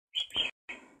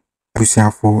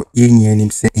Abusiafo yenye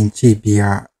nim se enche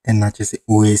bia na chese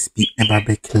OSP eba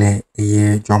be clear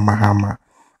John Mahama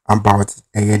about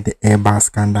the airbus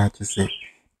scandal chese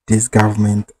this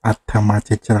government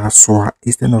atamache chira soa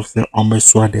instead of say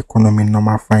ombesoa the economy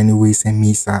normal find ways and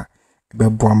misa ebe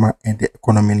boama and the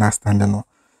economy na stand no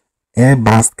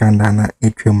airbus scandal na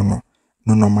etwem no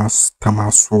normal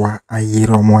tamasoa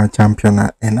ayero mo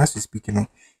champion and as we speak no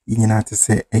yinyina to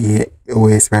say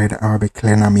OSP eba be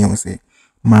clear na me say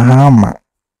Mahama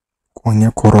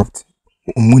onye corrupt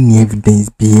umuni evidence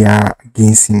be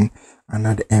against him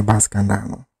another airbus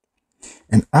scandal.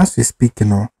 And as we speak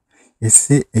now, you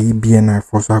say a BNI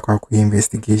for so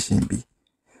investigation be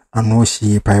and no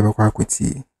she private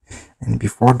equity. And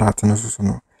before that no so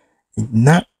no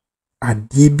na a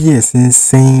DBS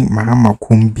saying Mahama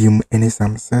kumbium any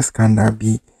some scandal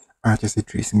be just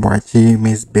Tracy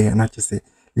Mzbel and just say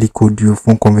liquid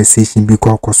phone conversation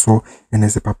because so and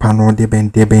as a papa no they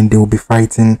will be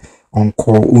fighting on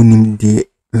call unim de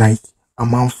like a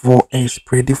man for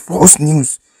spread the false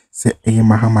news say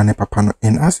Mahama ne papa no.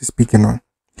 And as we speaking on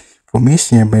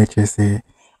formation about say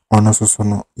on also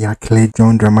no ya clear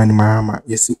John Dramani Mahama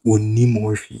yes unim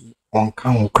oshi on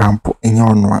kan cramp in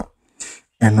your no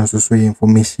and also so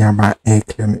information about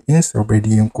clear is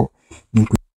already enko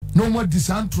no more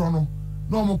disantro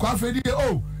no more coffee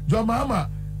oh John Mahama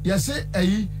yes say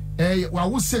wa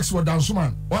 6 wa dance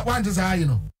man what is how you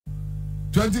know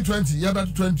 2020 yeah but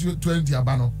 2020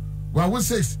 abano wa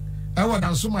 6 wa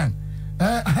dance man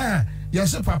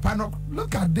yes papa no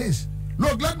look at this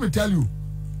look let me tell you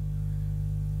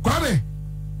Kwame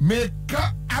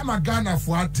meka amagana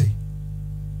fuate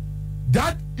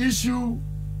that issue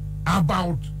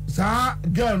about sa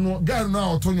girl no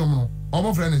otonyo no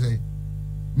omo friend say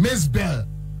Mzbel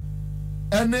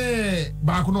ene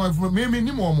ba ko no me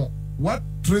ni mo what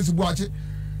Tracy Boache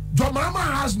John Mahama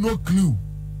has no clue.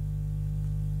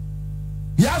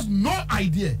 He has no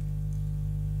idea.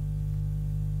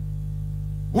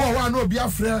 Oh, no be a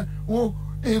friend. Oh,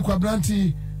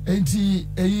 Quabranti, Auntie,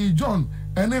 John,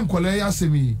 and then Kolea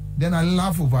Semi. Then I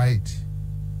laugh over it.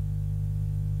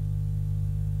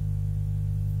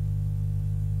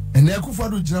 And then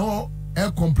Kufadu General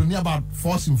complaining about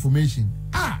false information.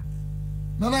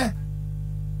 No.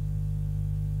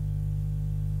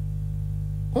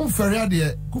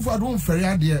 Ferriade, Kufadu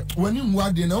Ferriade, when you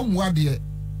wadi na umwadi.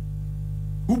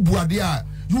 You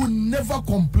will never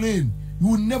complain. You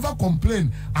will never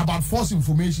complain about false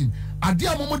information.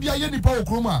 Adia momodia ye nipa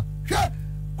Akroma. Hwe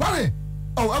kware.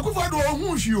 Oh, akufado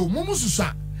ohunhio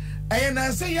mumususa.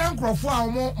 Na say yan krofo a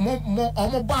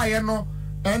omo ba ye no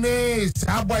ene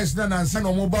sa boys na nansa na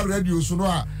omo ba radio so no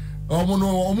a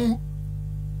omo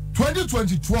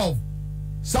 2012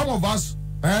 some of us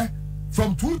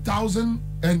from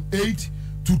 2008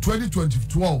 to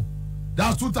 2012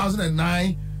 that's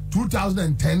 2009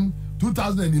 2010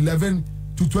 2011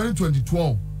 to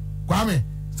 2012 Kwame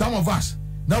some of us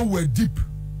now we're deep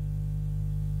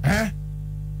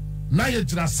now you're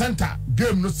to the center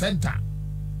game no center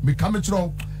me come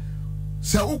to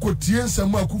say ukotie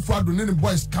nsem akufado ne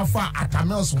boys kafa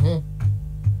atamels ho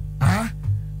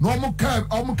no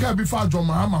omo ka bi fa John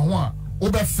Mahama ho a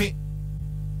obefe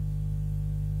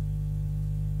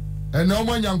and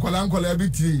omo nyankola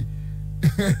biti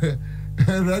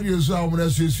radio so omo na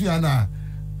susu ana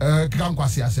kan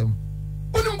kwase asem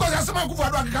onim kwase asem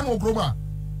akufado akeka no Akroma.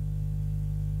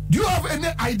 Do you have any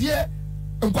idea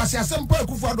kwase asem pa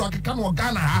akufado akeka no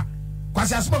Ghana ha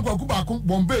kwase asem akuba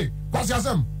Bombay kwase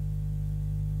asem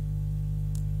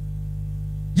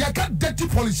ya can dirty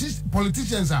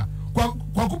politicians are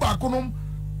kwakuba akonom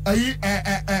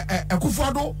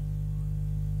akufado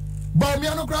ba mi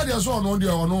ano kra de so ono de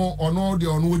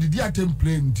ono odidi atem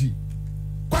plane ti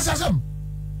kwasasem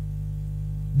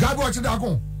gabo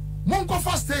achidakon monko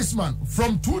first statesman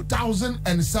from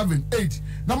 2007-8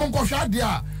 na monko hwa de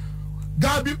a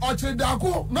gabi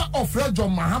ochidako na ofre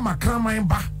John Mahama kraman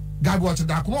ba gabi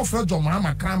ochidako na ofre John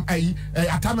Mahama kram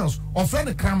atamels ofre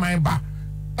the kraman ba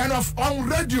and on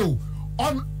radio,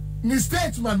 on the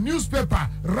statesman newspaper,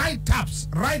 write-ups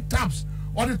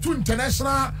on the two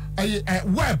international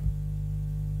web.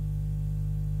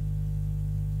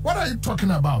 What are you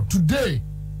talking about today?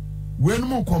 When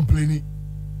more complaining,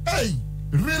 hey,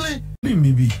 really?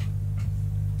 Maybe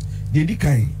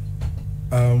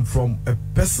from a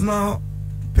personal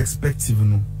perspective,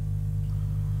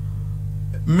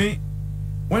 me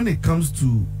when it comes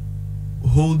to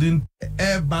holding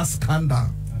airbus scandal.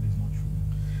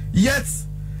 Yet,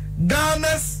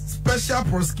 Ghana's special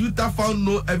prosecutor found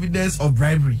no evidence of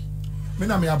bribery.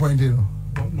 No,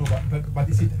 but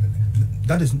is it,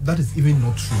 that is even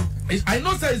not true. I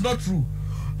know that it's not true.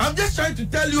 I'm just trying to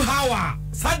tell you how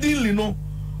suddenly no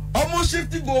almost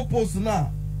shifting goalposts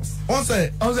now. On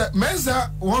say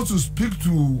Mensa wants to speak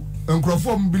to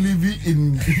Nkrofo believing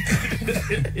in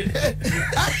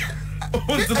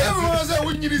everyone say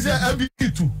we need say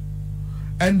MB2.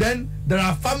 And then there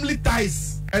are family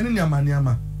ties and in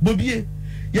Yamanyama. Bobie,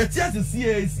 yet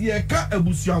see ka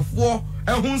ebusuafo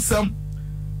ehunsem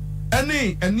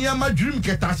any Nyama dream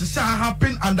keta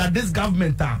happen under this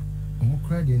government. Dream.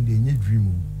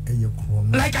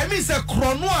 Like I mean, say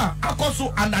chrono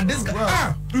akoso under this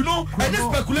you know, and this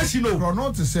speculation no.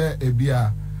 Chrono to say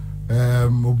ebia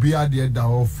obia de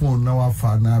da phone now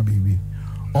afa na baby.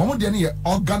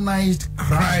 Organized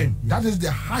crime. That is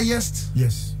the highest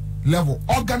level.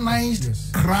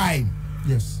 Organized crime.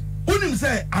 Yes. Unim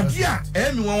say adia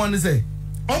me one say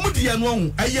omudi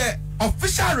anu aye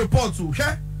official report to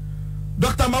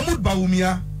Dr. Mahmoud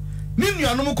Bawumia ni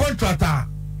nuanom contractor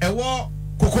ewo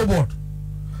Cocoa Board.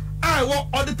 I want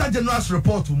Auditor General's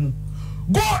report to mu.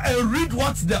 Go and read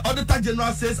what the Auditor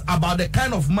General says about the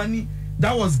kind of money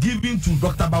that was given to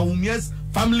Dr. Bawumia's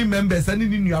family members and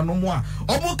in nuanom a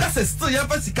omo say still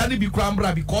yefesi can be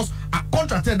crambra because I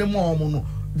contracted them more no.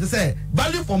 They say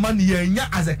value for money nya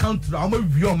as a country omo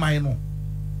review mine no.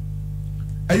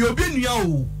 E obi nua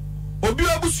o. Obi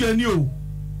abusuani o.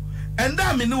 And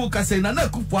that me no ka say na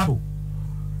Akufo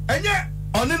enye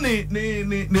one ne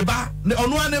ba ne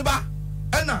ono ane ba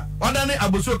ena oda ne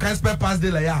aboso kan spare pass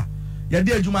de la ya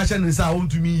de adwuma hye ne sa on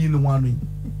to me yi ne wanu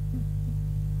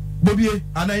bobie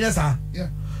ananya sa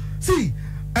see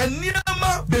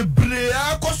eniama bebre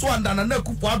akoso anda na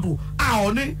Akufo ado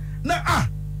oni na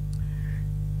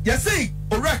you see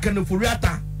ora kan for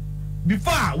reata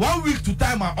before 1 week to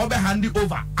time obe hand it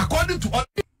over according to all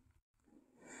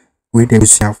we dey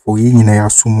see for yin na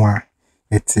yasumu a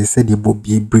it said the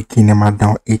bobby breaking them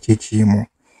down HHM.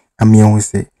 I mean, we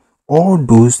say all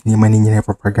those ni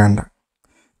propaganda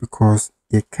because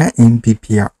you can't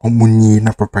MPP or money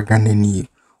na propaganda ni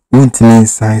won't mean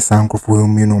science and for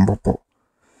me no bopo.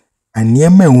 And near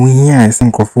me we hear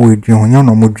some for with you on your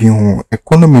no mudino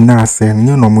economy na say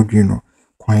no mudino.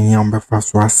 Kwanyam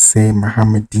befaso say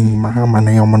Mohammedin Mahama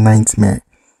na yom 90 me.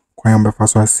 Kwanyam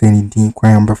befaso say ni din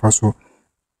kwanyam befaso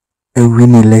every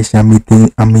election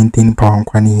meeting and maintain power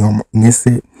kwani yom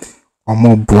ngese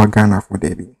omo Ghana for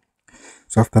debi.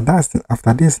 So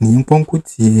after this ni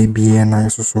imponkuti BNI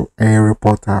so a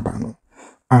reporter abano.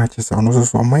 Just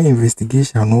also my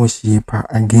investigation no shape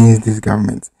against this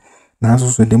government. Now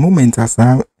so the moment as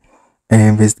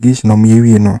investigation on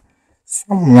me no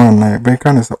someone like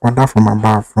Bekan order from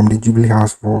above from the Jubilee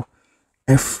House for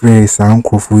a phrase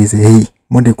uncle who is hey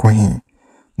mode ko hin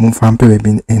Mumfampe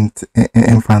bin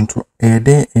infanto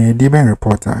the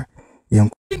reporter the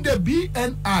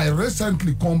BNI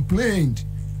recently complained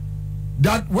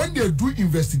that when they do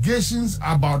investigations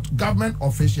about government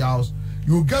officials,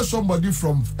 you get somebody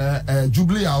from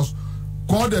Jubilee House,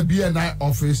 call the BNI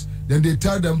office, then they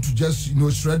tell them to just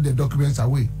shred the documents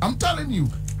away. I'm telling you.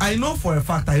 I know for a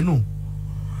fact, I know.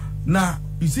 Now,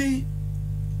 you see,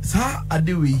 sa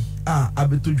adewe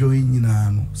abeto join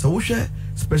no. So we share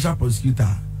special prosecutor.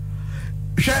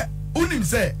 Share unim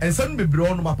say and send me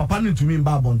bro no papa no to me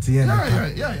ba bonte yeah. Now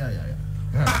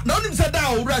unim say that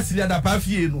owura siria da pa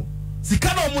fie no.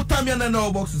 Sika na omutamia na na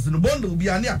boxes no bond will be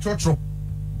ani achotro.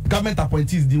 Government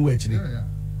appointees din we chire. Yeah.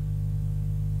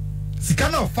 Sika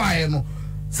na fire no.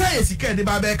 Say sika de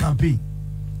ba be campaign.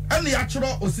 And the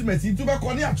actual osimeti to be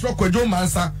koni atro kwadwo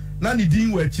mansa na ni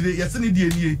din we chire yese ni die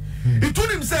nie. It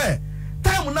told him say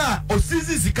time na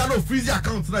osizi sika no freeze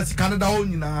account na sika na da ho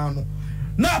nyina no.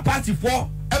 Na party for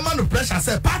a man of pressure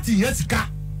say party yesika.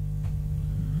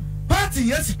 Party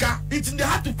yesika. It's they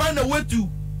had to find a way to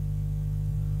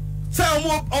say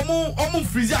omo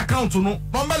freeze account no.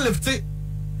 Number left it.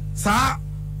 Sa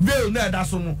veil na da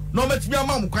so no. No metimi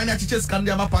ama mo kwan ya chiche sika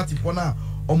na party for na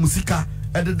omusika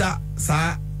ededa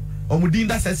sa omudin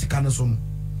da say sika no so no.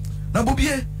 Na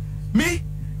bobie me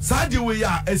sa de we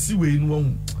ya asi we no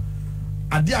hu.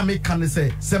 Ade a me kan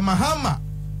say Mahama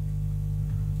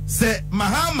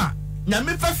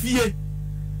nyame fa fie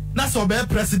na so be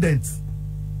president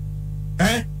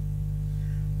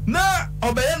na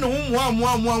obeye no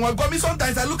mo because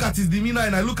sometimes I look at his demeanor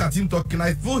and I look at him talking,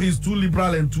 I feel he's too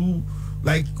liberal and too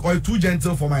or too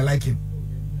gentle for my liking.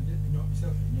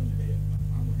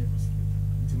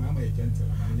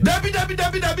 Debbie na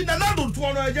N.Addo to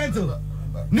honor gentle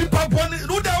ni papa ni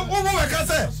do da wo we can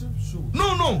say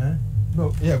no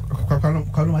yeah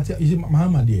Kwalumati is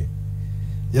Mahama there.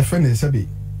 Your friend is Sabi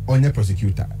on your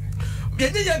prosecutor. You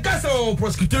can't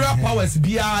prosecutorial powers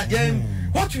be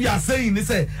what we are saying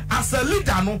is as a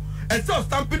leader no instead of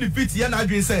stamping the feet here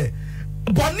and say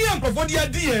Bonnie and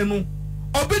Profodia dear no.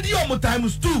 Obedi omo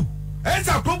times 2.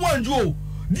 Esa Akroma njo.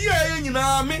 Dear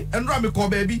nyina me and Rami call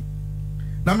baby.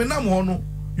 Na me nam hono.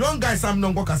 Young guys am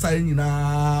no go kasa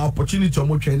nyina opportunity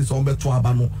omo train so beto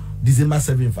aba no December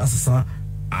 7th asesa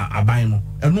aban no.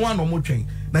 Eno an omo train.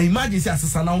 Na imagine say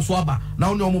asesa na so aba. Na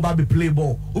only omo ba be play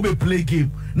ball, o be play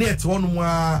game. Na et hono mu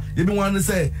a ye be wan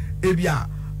say ebia.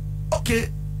 Okay.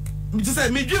 Me just say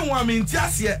me dream one me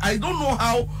ntiase. I don't know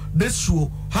how this should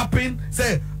happen.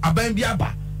 Say aban bi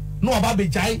aba. No aba be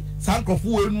jai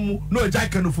sankrofo enu no jai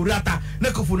kanofuriata na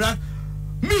kofuriata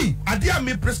me adia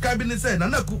me prescribing say na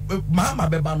Mahama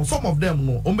beba no some of them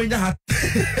no omenya ha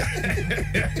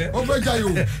obeja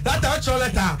you that actual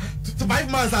letter to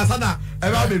 5 months asana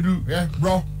eba be do yeah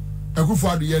bro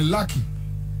Akufo-Addo you lucky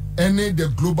any the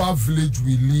global village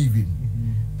we live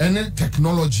in any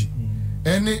technology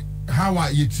any how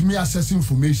are you to me access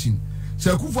information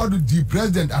so Akufo-Addo the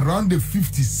president around the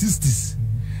 50s 60s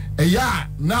yeah,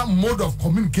 now mode of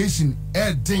communication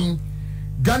thing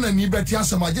Ghana ni beti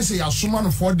asama just say asuma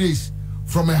no 4 days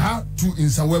from a ha to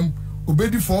Insawem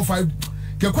obedi 4 or 5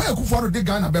 ke kwa Akufo-Addo de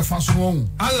Ghana be fa so won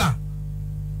Allah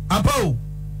apo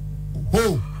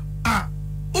ho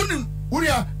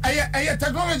unia aye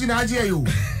technology na aje yo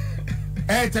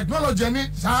technology ni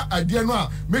sa ade no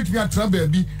a make me atra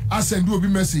baby send obi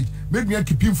message make me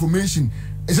keep information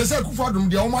e say Akufo-Addo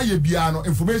de o ma ye bia no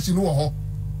information wo ho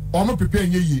omo prepare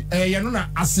nye ye no na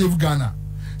a save Ghana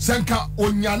senka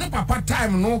onyane papa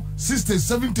time no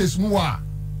 60s 70s mu wa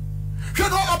hwe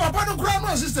no papa no kura no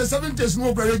 60s 70s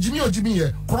mu kura jimi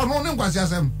ye kura no ne ngwase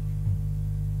asem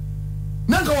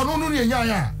nanka wono no ne nya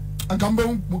ya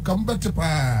ankambe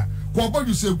tepa ko ba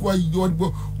you say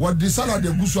ko what the salad de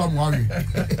gusu amware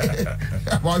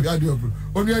wa ya dio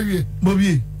oni awie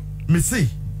bobi me say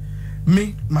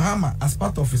me Mahama as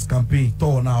part of his campaign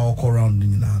to na all around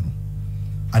nyina no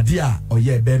adia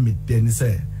oye be me den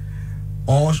say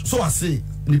or so I say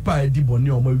nipa edi boni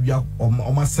o ma wia o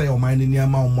ma say o ma ni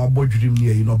ama o ma bodwrim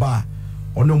ne yi no ba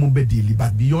ono mo be daily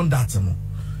but beyond that no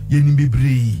ye ni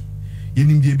bebre ye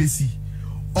ni de besi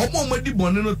o mo di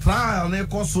boni no trial na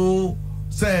ko so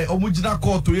say o mo gina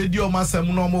court ye di o ma sem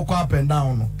no mo ko up and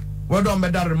down no we don be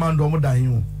that remand o mo dan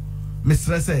hu me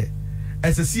stress say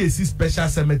SCAC special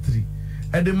cemetery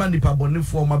e de man nipa boni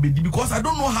for ma be di because I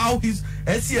don't know how his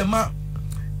SCMA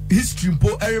history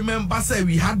po I remember say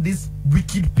we had these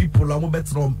wicked people omo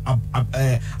betrom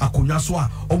akonya so a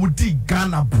omo di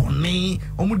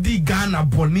Ghana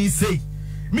boni say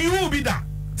me who be that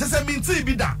say me nti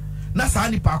be that na sa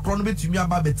ni pa akro no betumi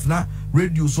aba betna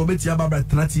radio so beti aba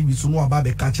betna TV so no aba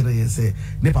be ka kire ye say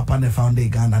ne papa ne found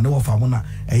Ghana ne wo fa mo na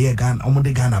eye Ghana omo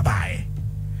de Ghana bae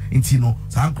nti no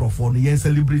sa ankrofo no yen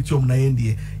celebrate om na yen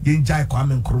de yen jai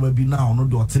Kwame Nkrumah bi na ono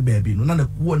de ote baabi no na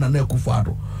kuo na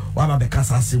Akufo-Addo wa ba be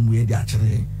kasa asem we de a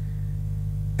kire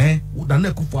na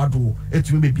Akufo-Addo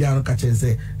etumi be bia no ka kire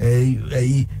say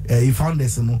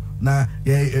founders no na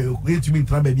etumi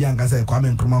tra baabi anga say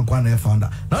Kwame Nkrumah kwa na founder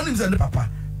na onim say ne papa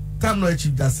time no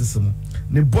chief justice no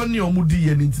ne boni omudi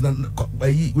ye nti na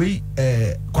we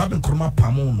Kwame Nkrumah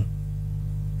pamo no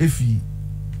efi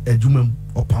ejumam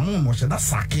opamo mo she da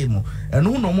sake mo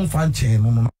eno no mo fa nche no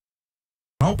na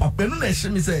o papa no na ehye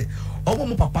mi say obo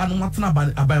mo papa no matena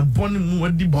aban boni mu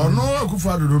adi bo no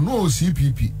Akufo-Addo no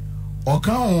CPP o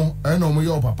kan ho eno mo ye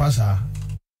o papa sa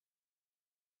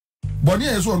boni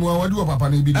e so no wadi o papa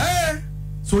na bi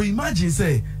so imagine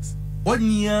say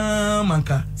onya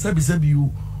manka sabi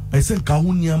you ese nka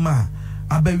ho niama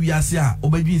abawi ase a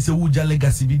obadwi se wuja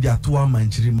legacy bi dia to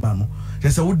amanchiri mba no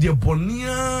se wo de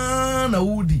bonia na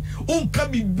wudi unka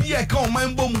bibia ka o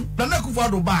man bom na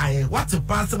Akufo-Addo bae what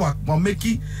pass wa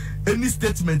make any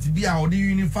statement bi a odi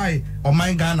unify o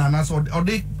man Ghana na so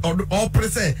odi all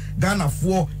press Ghana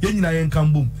for ye nyina ye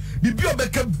nkan bom bibi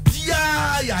obeka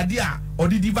bia ya de a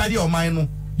odi divide o man no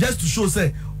just to show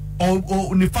say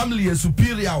o ni family is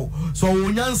superior so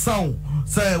onyansa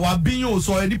say wa binyo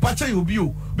so edi pacha yobi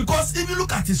o because if you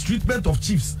look at his treatment of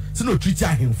chiefs say no treat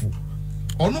him for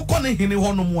onu ko ne hene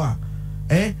hono mu a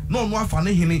no no afa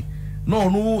ne hene no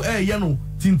no ye no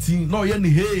tintin no ye ne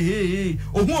hey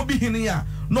ohun obi hene ya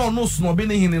no no snobi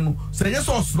ne hene no say yes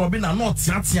so snobi na no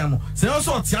tiatia no say yes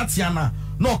so tiatia na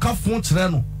no ka fon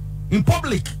kire no in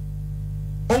public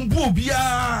ombu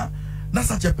obia na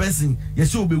such a person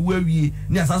yes you be we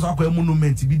ni asaso akwa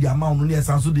monument bi di amount no ni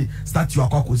asaso de statue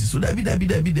akwa kosi so dabi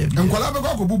nkola be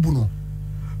kwa bubu no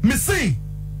me say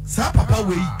sa papa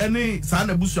we any sa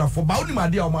na busu afo ba oni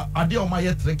ade o ma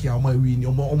ye trek ya o ma wi ni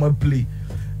o ma play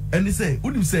any say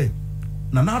unim say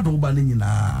na N.Addo ba ni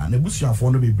nyina na busu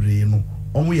afo no bebre no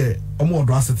o mo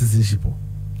odo citizenship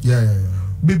yeah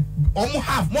o mo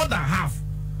have more than half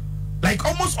Like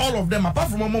almost all of them, apart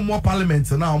from more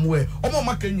parliament now, where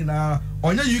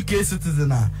on your UK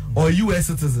citizen or US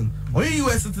citizen, or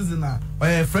US citizen or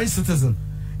French citizen.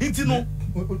 Into no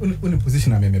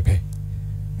position I may pay.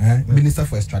 Minister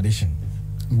for extradition.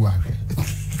 Wow.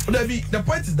 The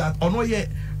point is that on yet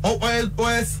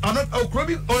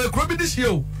Akroma this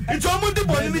year. It's almost the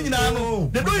body.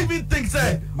 They don't even think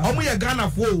say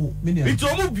Ghana for it's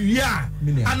almost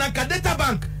and a data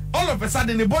bank. All of a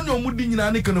sudden, the bond of Mudi in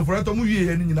a kind of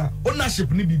ownership,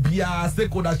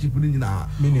 stakeholdership in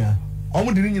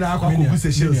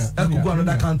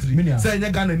another country. Say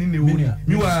Ghana in the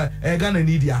you are a Ghana in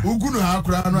India. Uguna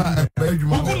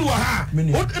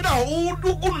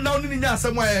now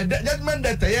somewhere. Judgment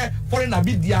that foreign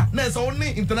abidia. There's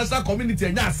only international community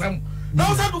and some.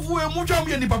 Now, some of who much of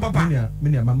any papa.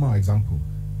 Mama example.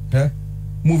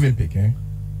 Moving pick,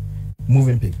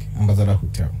 Moving pick, Ambassador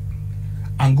Hotel.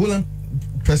 Angolan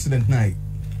president now, you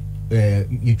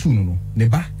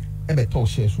neba ebe tall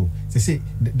shares. So they say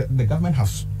the government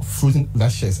has frozen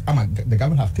that shares. The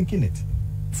government have taken it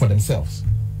for themselves.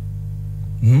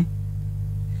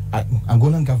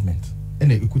 Angolan government and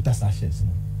they equate that shares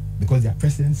because their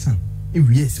president's son,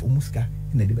 every year almost got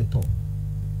in the debate tall.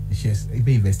 The shares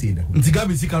be invested in the whole.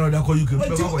 Ntigabi si Canada call you can.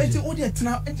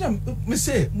 Me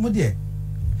say, me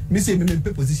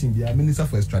position be minister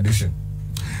for extradition.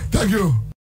 Thank you.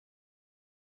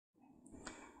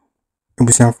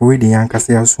 Busianfo we dey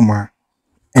yankase asuma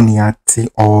eni ate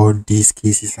all these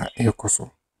cases are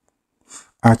ekoso.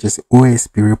 Just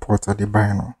OSP reporter the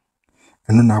buy no.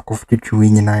 Eno na akofitwe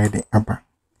nyina de aba.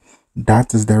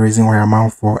 That is the reason why I'm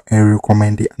out for a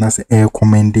recommend and as a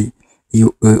recommend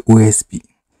OSP.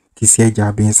 Kesi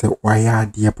eja being say why are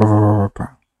dear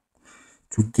papa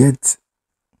to get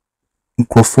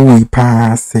nkrofo we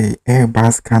pass say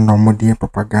Airbus can no more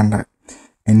propaganda.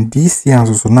 And this year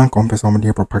also non-compass on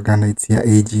the propaganda it's here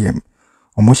AGM.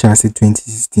 Almost I say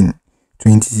 2016,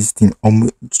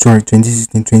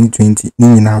 2020.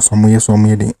 Now somewhere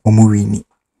the Omurini.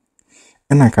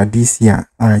 And like this year,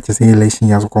 I just say election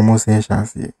years come say shall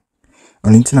say.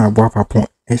 On internet about upon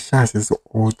a chance is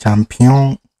all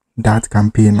champion that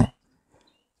campaign.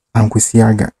 Uncle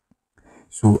Siaga.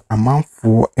 So amount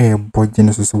for a boy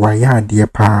genesis why ya dear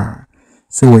pa.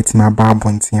 So it's my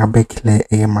babonting a bekle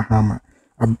a Mahama.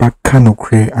 A back cano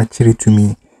cray actually to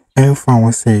me. And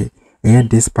found say,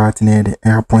 this partner the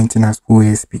air pointing as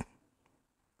OSP.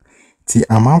 The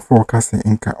amount forecast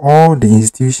inca all the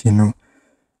institutional.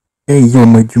 Yo,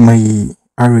 Majuma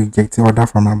I reject order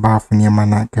from above for near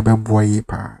mana cabe boy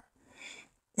pa.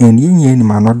 And yin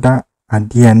man order a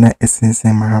dear na essence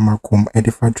Mahama come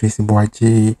edify Tracy boy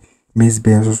J.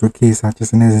 Mzbel also case such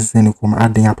as necessary come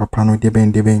adding up a panel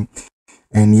deben.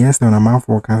 And yes, no amount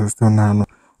forecast still now.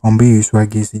 On be used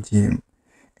against the GM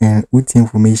and with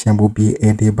information will be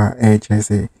a day by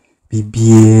HSA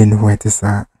BBN what is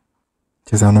that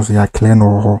just I know so clear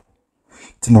no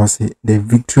to know say the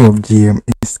victory of GM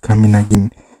is coming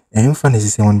again and fantasy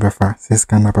say one befa says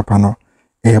Ṣcannë papa no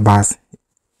Airbus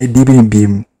a DB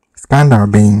beam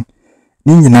Ṣcannë being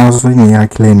now so near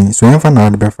cleaning so now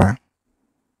the befa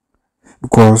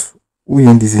because we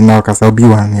in this now cause I'll be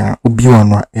one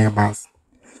Airbus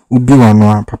ubi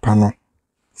one papa no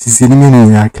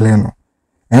Sisini ya clear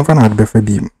and for not befa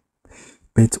beam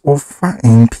but offer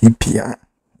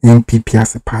NPP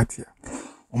as a party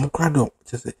crowd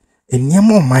just a near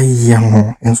more my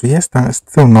young and so yes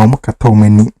still no more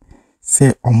many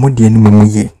say omodi any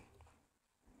ye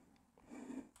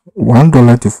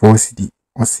 $1 to 4 CD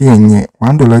or see any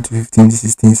 $1 to 15 to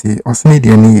 16 say or see the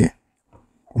any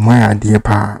my idea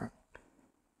pa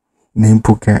name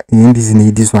poker in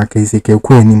this one case a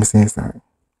queen sense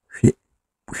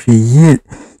she year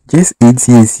just 8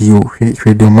 years you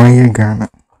she the my Ghana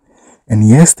and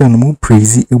yes then more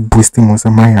crazy a boosting was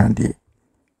a my idea.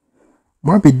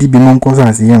 What be DB non cause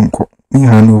as young in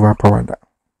Hanover power that.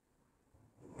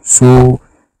 So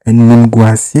and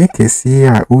Newz Kesi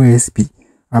OSP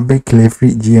a be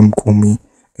free GM komi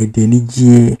a deni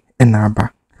GA and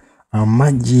aba.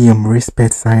 Ama GM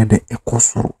respect side the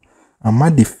ekosro.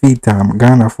 Ama defeat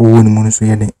Ghana for one monuso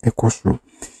ya the ekosro.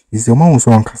 Is the man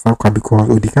so on Kasaka because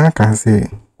Odikan can say,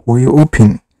 "Oh, you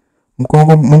open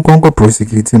Munkongo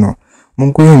prosecute no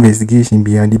Munko investigation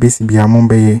be the basic be among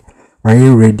be are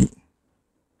you ready?"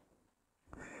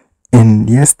 And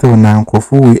yes, still now,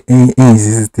 Kofu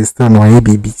is the still no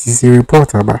ABB. This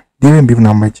report about didn't be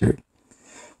number check.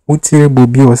 Uti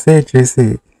Bobi or say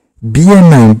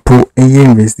BNI pro a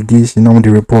investigation on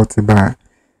the report by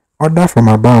order from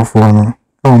above for no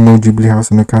more Jubilee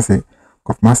House in the castle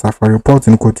of master for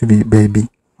reporting to be baby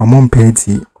among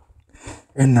petty.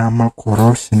 ama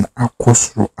corruption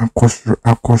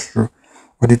akosro.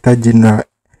 Auditor General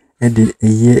edi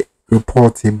eye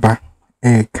report ba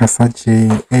kasache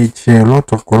a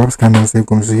lot of corrupt scandals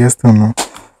come so yesterday no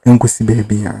enkusi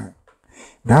baby.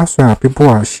 That's why people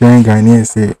are sharing Ghana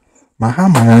say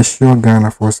Mahama ya sure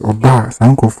Ghana force oba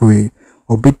sankofu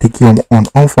obi take on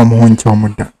from honcha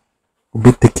omoda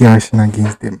obi take action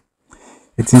against them.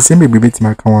 It's in same baby to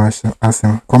my comment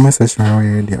section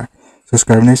right there.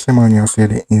 Subscribe nation man you also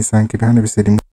the instant keep 100%